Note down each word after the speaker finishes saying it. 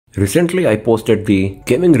Recently, I posted the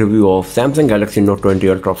gaming review of Samsung Galaxy Note 20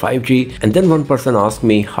 Ultra 5G, and then one person asked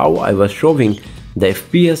me how I was showing the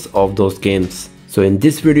FPS of those games. So in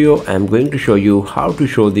this video, I am going to show you how to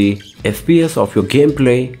show the FPS of your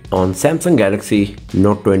gameplay on Samsung Galaxy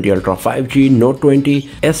Note 20 Ultra 5G, Note 20,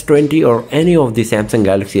 S20 or any of the Samsung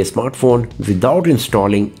Galaxy smartphone without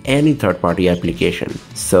installing any third-party application.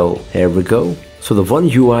 So here we go. So the One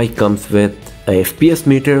UI comes with a FPS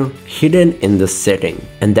meter hidden in the setting,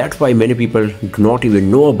 and that's why many people do not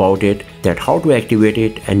even know about it, that how to activate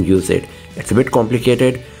it and use it. It's a bit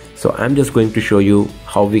complicated, so I'm just going to show you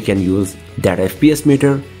how we can use that FPS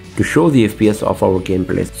meter to show the FPS of our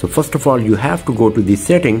gameplay. So first of all, you have to go to the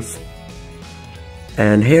settings,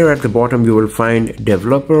 and here at the bottom you will find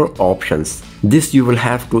developer options. This you will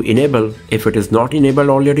have to enable if it is not enabled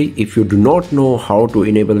already. If you do not know how to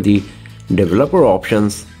enable the developer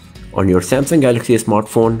options on your Samsung Galaxy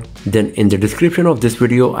smartphone, then in the description of this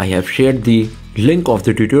video I have shared the link of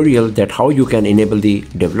the tutorial that how you can enable the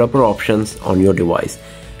developer options on your device.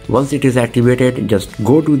 Once it is activated, just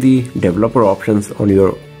go to the developer options on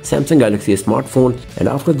your Samsung Galaxy smartphone, and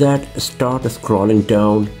after that start scrolling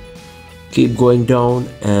down, keep going down,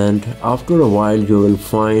 and after a while you will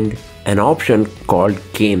find an option called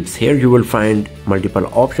games. Here you will find multiple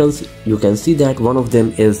options. You can see that one of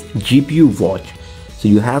them is GPU watch. So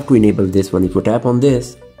you have to enable this one. If you tap on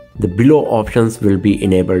this, the below options will be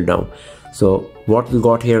enabled now. So what we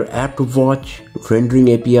got here: app to watch,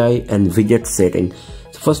 rendering API, and widget setting.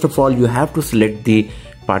 So first of all, you have to select the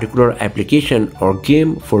particular application or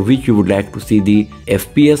game for which you would like to see the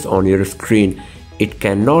FPS on your screen. It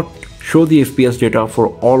cannot show the FPS data for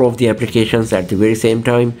all of the applications at the very same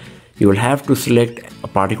time. You will have to select a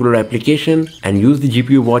particular application and use the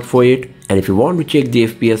GPU watch for it. And if you want to check the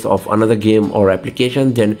FPS of another game or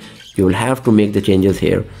application, then you will have to make the changes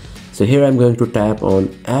here. So here I'm going to tap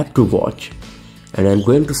on app to watch, and I'm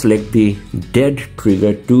going to select the dead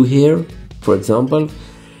trigger 2 here. For example,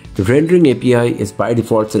 the rendering API is by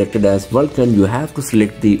default selected as Vulkan. You have to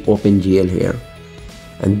select the OpenGL here.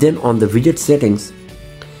 And then on the widget settings,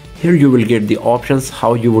 here you will get the options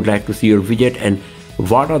how you would like to see your widget and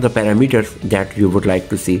what are the parameters that you would like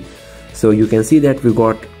to see. So you can see that we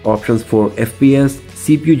got options for FPS,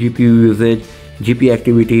 CPU, GPU usage, GPU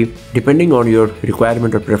activity. Depending on your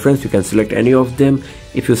requirement or preference, you can select any of them.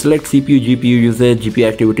 If you select CPU, GPU usage, GPU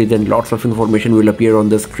activity, then lots of information will appear on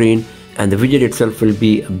the screen and the widget itself will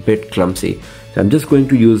be a bit clumsy. So I'm just going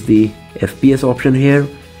to use the FPS option here,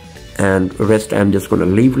 and rest I'm just going to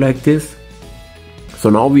leave like this. So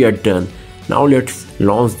now we are done. Now let's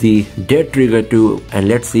launch the dead trigger 2 and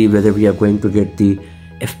let's see whether we are going to get the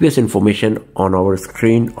FPS information on our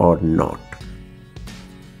screen or not.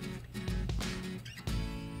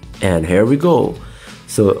 And here we go.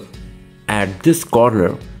 So at this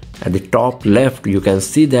corner at the top left, you can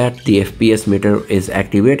see that the FPS meter is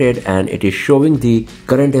activated and it is showing the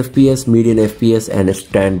current FPS, median FPS and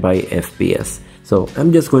standby FPS. So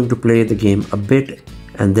I'm just going to play the game a bit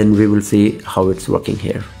and then we will see how it's working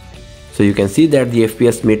here. So you can see that the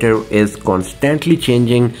FPS meter is constantly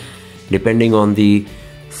changing depending on the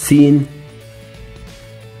scene,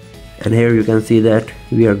 and here you can see that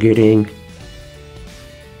we are getting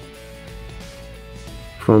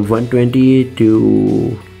from 120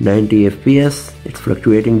 to 90 FPS. It's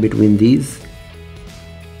fluctuating between these.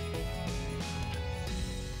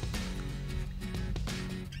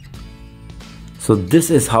 So this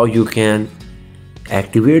is how you can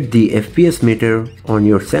activate the FPS meter on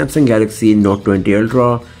your Samsung Galaxy Note 20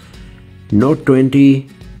 Ultra, Note 20,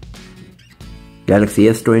 Galaxy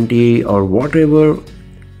S20 or whatever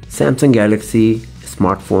Samsung Galaxy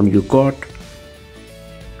smartphone you got.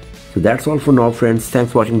 So that's all for now, friends.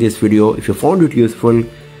 Thanks for watching this video. If you found it useful,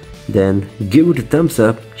 then give it a thumbs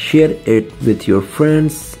up, share it with your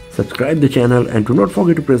friends, subscribe the channel, and do not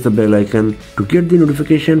forget to press the bell icon to get the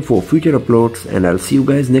notification for future uploads. And I'll see you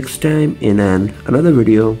guys next time in another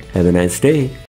video. Have a nice day.